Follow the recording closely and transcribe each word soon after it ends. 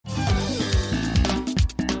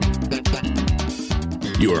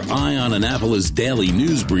Your Eye on Annapolis daily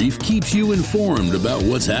news brief keeps you informed about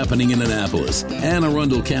what's happening in Annapolis, Anne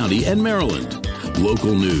Arundel County, and Maryland.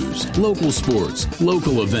 Local news, local sports,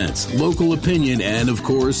 local events, local opinion, and, of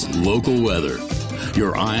course, local weather.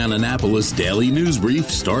 Your Eye on Annapolis daily news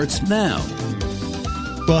brief starts now.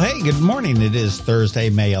 Well, hey, good morning. It is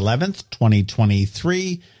Thursday, May 11th,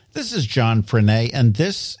 2023. This is John Frenaye, and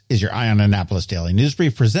this is your Eye on Annapolis daily news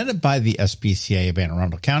brief presented by the SPCA of Anne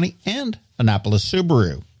Arundel County and Annapolis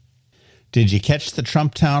Subaru. Did you catch the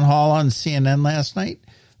Trump town hall on CNN last night?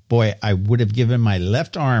 Boy, I would have given my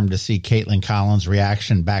left arm to see Caitlin Collins'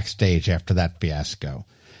 reaction backstage after that fiasco.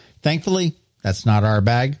 Thankfully, that's not our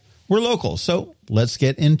bag. We're local, so let's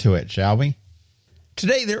get into it, shall we?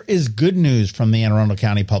 Today, there is good news from the Anne Arundel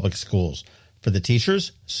County Public Schools. For the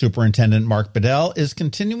teachers, Superintendent Mark Bedell is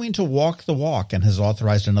continuing to walk the walk and has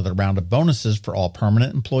authorized another round of bonuses for all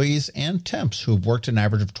permanent employees and temps who have worked an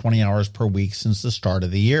average of 20 hours per week since the start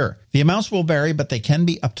of the year. The amounts will vary, but they can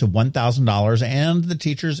be up to $1,000, and the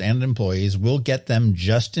teachers and employees will get them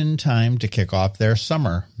just in time to kick off their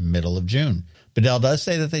summer, middle of June. Bedell does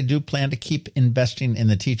say that they do plan to keep investing in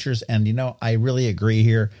the teachers, and I really agree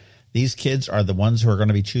here. These kids are the ones who are going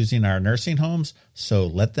to be choosing our nursing homes, so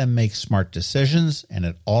let them make smart decisions, and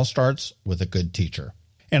it all starts with a good teacher.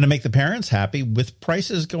 And to make the parents happy, with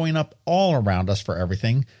prices going up all around us for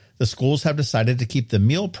everything, the schools have decided to keep the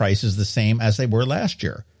meal prices the same as they were last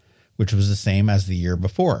year, which was the same as the year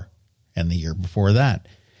before, and the year before that.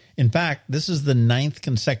 In fact, this is the 9th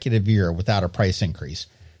consecutive year without a price increase.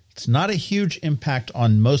 It's not a huge impact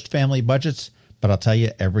on most family budgets, but I'll tell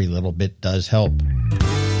you, every little bit does help.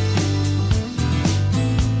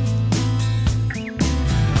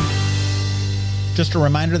 Just a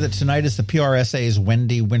reminder that tonight is the PRSA's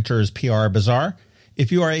Wendy Winters PR Bazaar.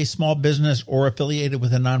 If you are a small business or affiliated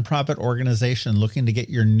with a nonprofit organization looking to get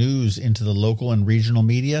your news into the local and regional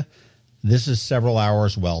media, this is several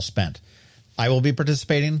hours well spent. I will be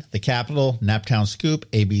participating. The Capitol, Naptown Scoop,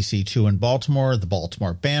 ABC2 in Baltimore, the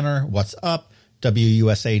Baltimore Banner, What's Up,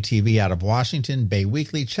 WUSA TV out of Washington, Bay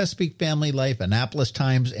Weekly, Chesapeake Family Life, Annapolis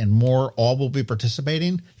Times, and more all will be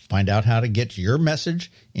participating. Find out how to get your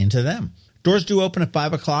message into them. Doors do open at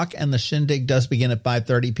 5 o'clock, and the shindig does begin at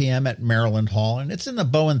 5:30 p.m. at Maryland Hall, and it's in the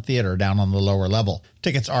Bowen Theater down on the lower level.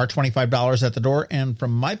 Tickets are $25 at the door, and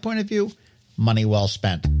from my point of view, money well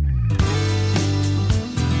spent.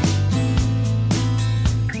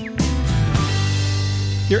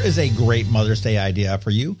 Here is a great Mother's Day idea for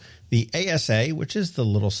you. The ASA, which is the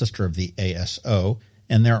little sister of the ASO,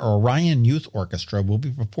 and their Orion Youth Orchestra will be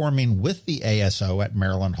performing with the ASO at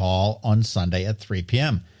Maryland Hall on Sunday at 3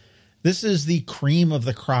 p.m. This is the cream of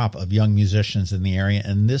the crop of young musicians in the area,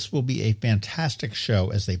 and this will be a fantastic show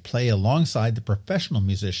as they play alongside the professional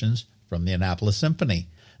musicians from the Annapolis Symphony.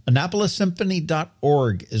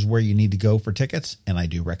 AnnapolisSymphony.org is where you need to go for tickets, and I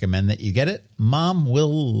do recommend that you get it. Mom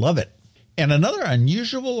will love it. And another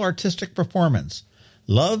unusual artistic performance,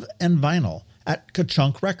 Love and Vinyl at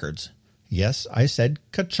Ka-Chunk Records. Yes, I said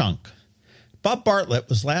Ka-Chunk. Bob Bartlett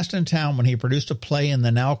was last in town when he produced a play in the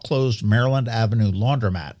now-closed Maryland Avenue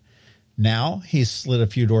Laundromat. Now he's slid a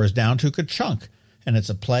few doors down to Ka-Chunk, and it's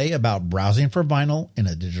a play about browsing for vinyl in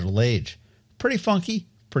a digital age. Pretty funky,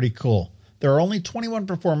 pretty cool. There are only 21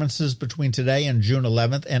 performances between today and June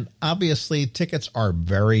 11th, and obviously tickets are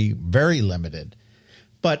very, very limited.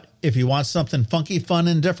 But if you want something funky, fun,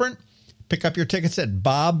 and different, pick up your tickets at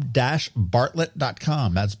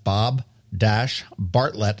bob-bartlett.com. That's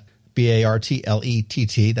bob-bartlett,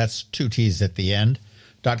 B-A-R-T-L-E-T-T, that's 2 T's at the end,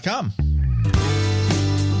 .com.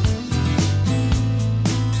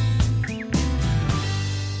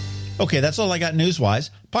 Okay, that's all I got news-wise.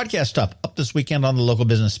 Podcast stuff up this weekend on the Local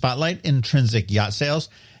Business Spotlight, Intrinsic Yacht Sales.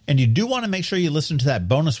 And you do want to make sure you listen to that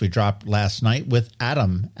bonus we dropped last night with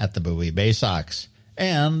Adam at the Bowie Bay Sox.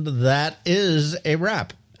 And that is a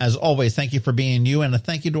wrap. As always, thank you for being you, and a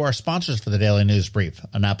thank you to our sponsors for the Daily News Brief: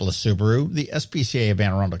 Annapolis Subaru, the SPCA of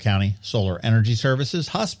Anne Arundel County, Solar Energy Services,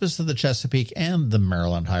 Hospice of the Chesapeake, and the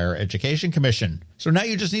Maryland Higher Education Commission. So now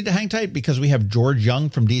you just need to hang tight because we have George Young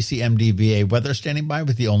from DCMD VA Weather standing by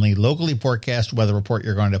with the only locally forecast weather report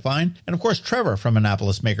you're going to find. And of course, Trevor from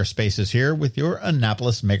Annapolis Makerspace is here with your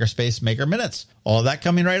Annapolis Makerspace Maker Minutes. All of that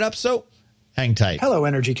coming right up, so Hang tight. Hello,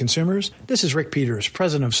 energy consumers. This is Rick Peters,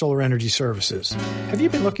 president of Solar Energy Services. Have you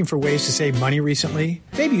been looking for ways to save money recently?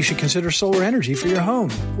 Maybe you should consider solar energy for your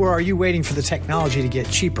home. Or are you waiting for the technology to get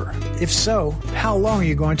cheaper? If so, how long are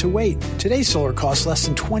you going to wait? Today's solar costs less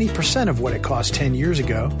than 20% of what it cost 10 years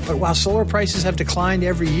ago. But while solar prices have declined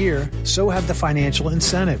every year, so have the financial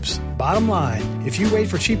incentives. Bottom line, if you wait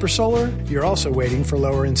for cheaper solar, you're also waiting for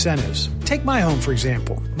lower incentives. Take my home, for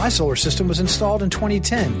example. My solar system was installed in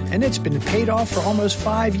 2010, and it's been paid off for almost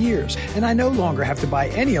 5 years, and I no longer have to buy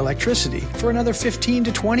any electricity for another 15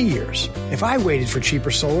 to 20 years. If I waited for cheaper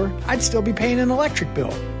solar, I'd still be paying an electric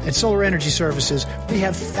bill. At Solar Energy Services, we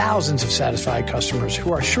have thousands of satisfied customers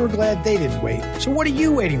who are sure glad they didn't wait. So what are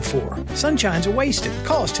you waiting for? Sunshine's a wasted.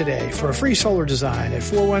 Call us today for a free solar design at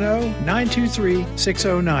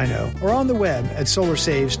 410-923-6090 or on the web at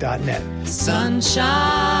solarsaves.net.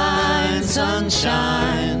 Sunshine,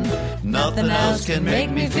 sunshine, nothing else can make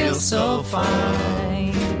me feel so fine.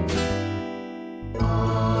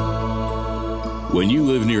 When you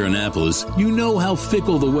live near Annapolis, you know how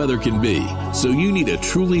fickle the weather can be. So you need a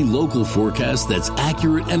truly local forecast that's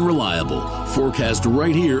accurate and reliable. Forecast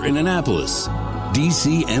right here in Annapolis.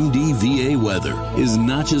 DCMD VA weather is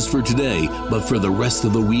not just for today, but for the rest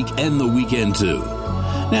of the week and the weekend too.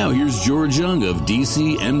 Now here's George Young of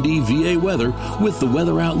DCMD VA weather with the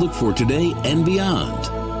weather outlook for today and beyond.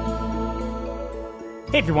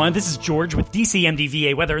 Hey everyone, this is George with DCMD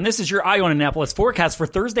VA Weather, and this is your Eye on Annapolis forecast for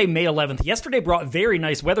Thursday, May 11th. Yesterday brought very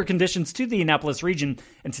nice weather conditions to the Annapolis region,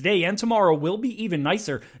 and today and tomorrow will be even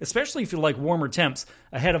nicer, especially if you like warmer temps,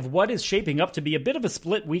 ahead of what is shaping up to be a bit of a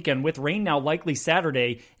split weekend with rain now likely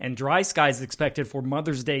Saturday and dry skies expected for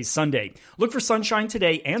Mother's Day Sunday. Look for sunshine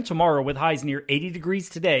today and tomorrow with highs near 80 degrees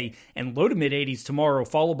today and low to mid-80s tomorrow,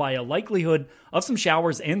 followed by a likelihood of some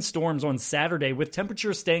showers and storms on Saturday with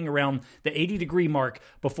temperatures staying around the 80-degree mark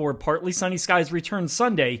before partly sunny skies return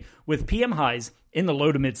Sunday with PM highs in the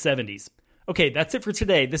low to mid-70s. Okay, that's it for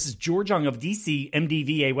today. This is George Young of DCMD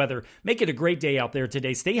VA Weather. Make it a great day out there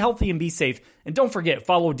today. Stay healthy and be safe. And don't forget,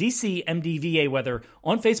 follow DCMD VA Weather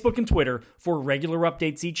on Facebook and Twitter for regular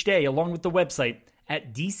updates each day, along with the website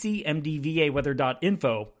at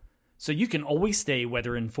dcmdvaweather.info, so you can always stay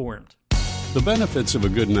weather informed. The benefits of a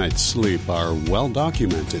good night's sleep are well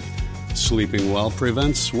documented. Sleeping well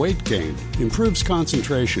prevents weight gain, improves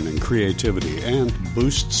concentration and creativity, and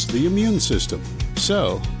boosts the immune system.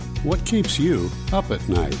 So, what keeps you up at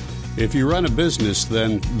night? If you run a business,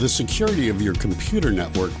 then the security of your computer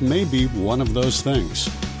network may be one of those things.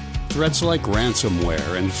 Threats like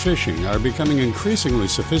ransomware and phishing are becoming increasingly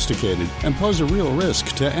sophisticated and pose a real risk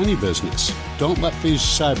to any business. Don't let these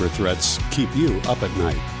cyber threats keep you up at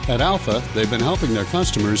night. At Alpha, they've been helping their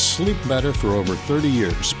customers sleep better for over 30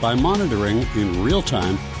 years by monitoring in real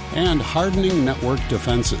time and hardening network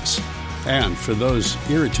defenses. And for those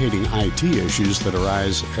irritating IT issues that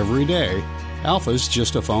arise every day, Alpha's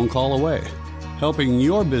just a phone call away, helping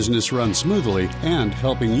your business run smoothly and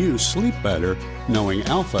helping you sleep better, knowing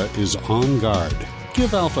Alpha is on guard.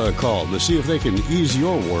 Give Alpha a call to see if they can ease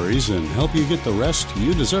your worries and help you get the rest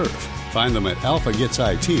you deserve. Find them at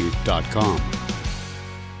alphagetsit.com.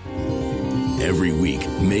 Every week,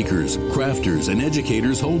 makers, crafters, and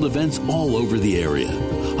educators hold events all over the area.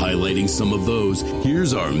 Highlighting some of those,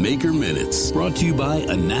 here's our Maker Minutes, brought to you by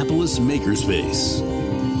Annapolis Makerspace.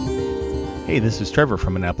 Hey, this is Trevor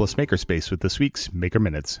from Annapolis Makerspace with this week's Maker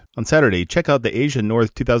Minutes. On Saturday, check out the Asia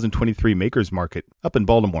North 2023 Makers Market up in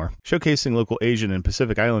Baltimore, showcasing local Asian and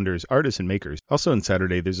Pacific Islanders, artists, and makers. Also on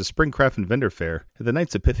Saturday, there's a Spring Craft and Vendor Fair at the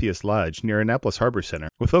Knights of Pythias Lodge near Annapolis Harbor Center,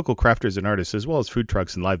 with local crafters and artists as well as food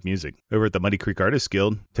trucks and live music. Over at the Muddy Creek Artists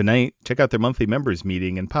Guild, tonight, check out their monthly members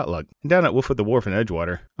meeting and potluck. And down at Wolf of the Wharf in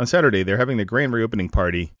Edgewater, on Saturday, they're having their grand reopening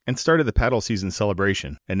party and started the paddle season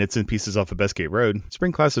celebration. At Knits and Pieces off of Bestgate Road,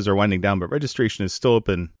 spring classes are winding down, but registration is still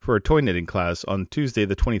open for a toy knitting class on Tuesday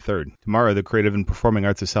the 23rd. Tomorrow, the Creative and Performing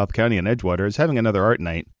Arts of South County in Edgewater is having another art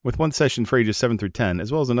night, with one session for ages 7 through 10,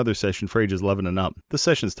 as well as another session for ages 11 and up. This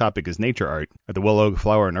session's topic is nature art. At the Willow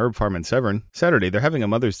Flower and Herb Farm in Severn, Saturday, they're having a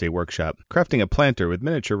Mother's Day workshop, crafting a planter with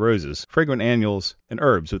miniature roses, fragrant annuals, and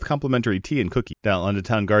herbs with complimentary tea and cookie. Down at London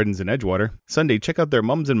Town Gardens in Edgewater, Sunday, check out their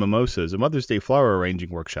Mums and Mimosas, a Mother's Day flower arranging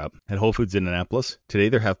workshop. At Whole Foods in Annapolis, today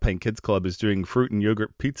their Half Pint Kids Club is doing fruit and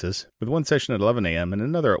yogurt pizzas, with one session at 11 a.m. and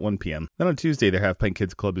another at 1 p.m. Then on Tuesday, their Half Pint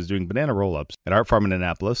Kids Club is doing banana roll-ups. At Art Farm in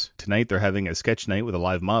Annapolis, tonight they're having a sketch night with a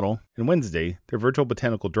live model. And Wednesday, their virtual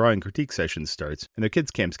botanical drawing critique session starts, and their kids'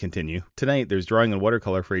 camps continue. Tonight, there's drawing and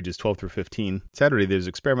watercolor for ages 12 through 15. Saturday, there's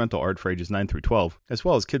experimental art for ages 9 through 12, as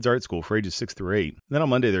well as kids' art school for ages 6 through 8. And then on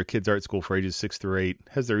Monday, their kids' art school for ages 6 through 8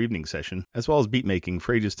 has their evening session, as well as beat making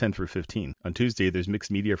for ages 10 through 15. On Tuesday, there's mixed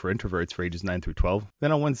media for introverts for ages 9 through 12.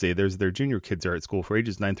 Then on Wednesday, there's their junior kids' art school for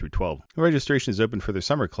ages 9 through 12. The registration is open for their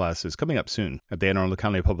summer classes coming up soon at the Anne Arundel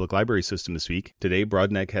County Public Library System this week. Today,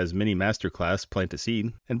 Broadneck has mini masterclass Plant a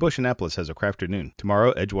Seed, and Bush Annapolis has a craft afternoon.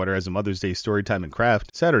 Tomorrow, Edgewater has a Mother's Day story time and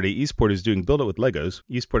craft. Saturday, Eastport is doing Build It with Legos.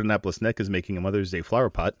 Eastport Annapolis Neck is making a Mother's Day flower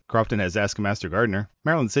pot. Crofton has Ask a Master Gardener.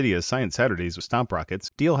 Maryland City has Science Saturdays with Stomp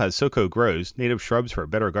Rockets. Deal has SoCo Grows, native shrubs for a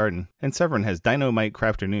better garden. And Severn has Dynamite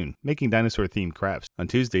Crafternoon, making dinosaur-themed crafts. On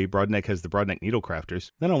Tuesday, Broadneck has the Broadneck Needle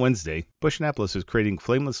Crafters. Then on Wednesday, Bush Annapolis is creating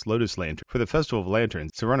Flameless Lotus Lantern for the Festival of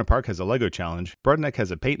Lanterns. Savannah Park has a Lego Challenge. Broadneck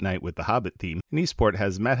has a paint night with the Hobbit theme. And Eastport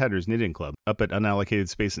has Mad Hatter's Knitting Club. Up at unallocated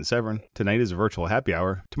space in Severn, tonight is a virtual happy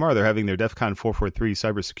hour. Tomorrow they're having their DEF CON 443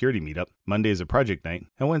 cybersecurity meetup. Monday is a project night.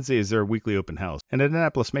 And Wednesday is their weekly open house. And at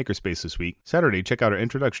Annapolis Makerspace this week. Saturday, check out our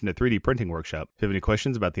Introduction to 3D Printing workshop. If you have any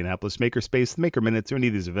questions about the Annapolis Makerspace, the Maker Minutes, or any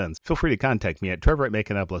of these events, feel free to contact me at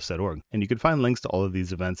trevor@makeannapolis.org. And you can find links to all of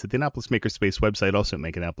these events at the Annapolis Makerspace website, also at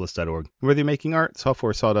makeannapolis.org. And whether you're making art,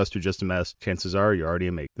 software, sawdust, or just a mess, chances are you're already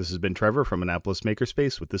a maker. This has been Trevor from Annapolis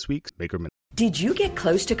Makerspace with this week's Maker Minute. Did you get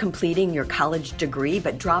close to completing your college degree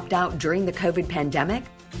but dropped out during the COVID pandemic?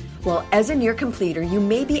 Well, as a near completer, you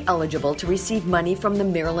may be eligible to receive money from the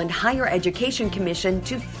Maryland Higher Education Commission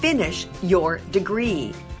to finish your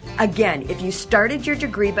degree. Again, if you started your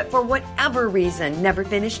degree but for whatever reason never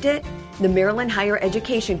finished it, the Maryland Higher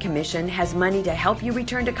Education Commission has money to help you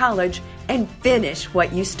return to college and finish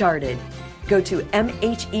what you started. Go to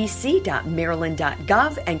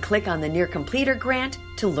mhec.maryland.gov and click on the Near Completer grant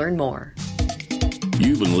to learn more.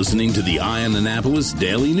 You've been listening to the Eye on Annapolis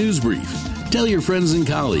Daily News Brief. Tell your friends and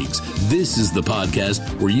colleagues, this is the podcast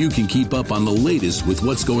where you can keep up on the latest with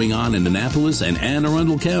what's going on in Annapolis and Anne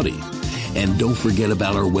Arundel County. And don't forget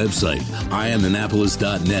about our website,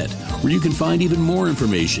 eyeonannapolis.net, where you can find even more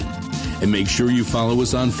information. And make sure you follow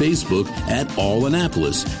us on Facebook at All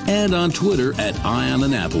Annapolis and on Twitter at Eye on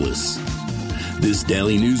Annapolis. This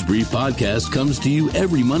Daily News Brief podcast comes to you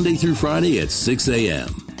every Monday through Friday at 6 a.m.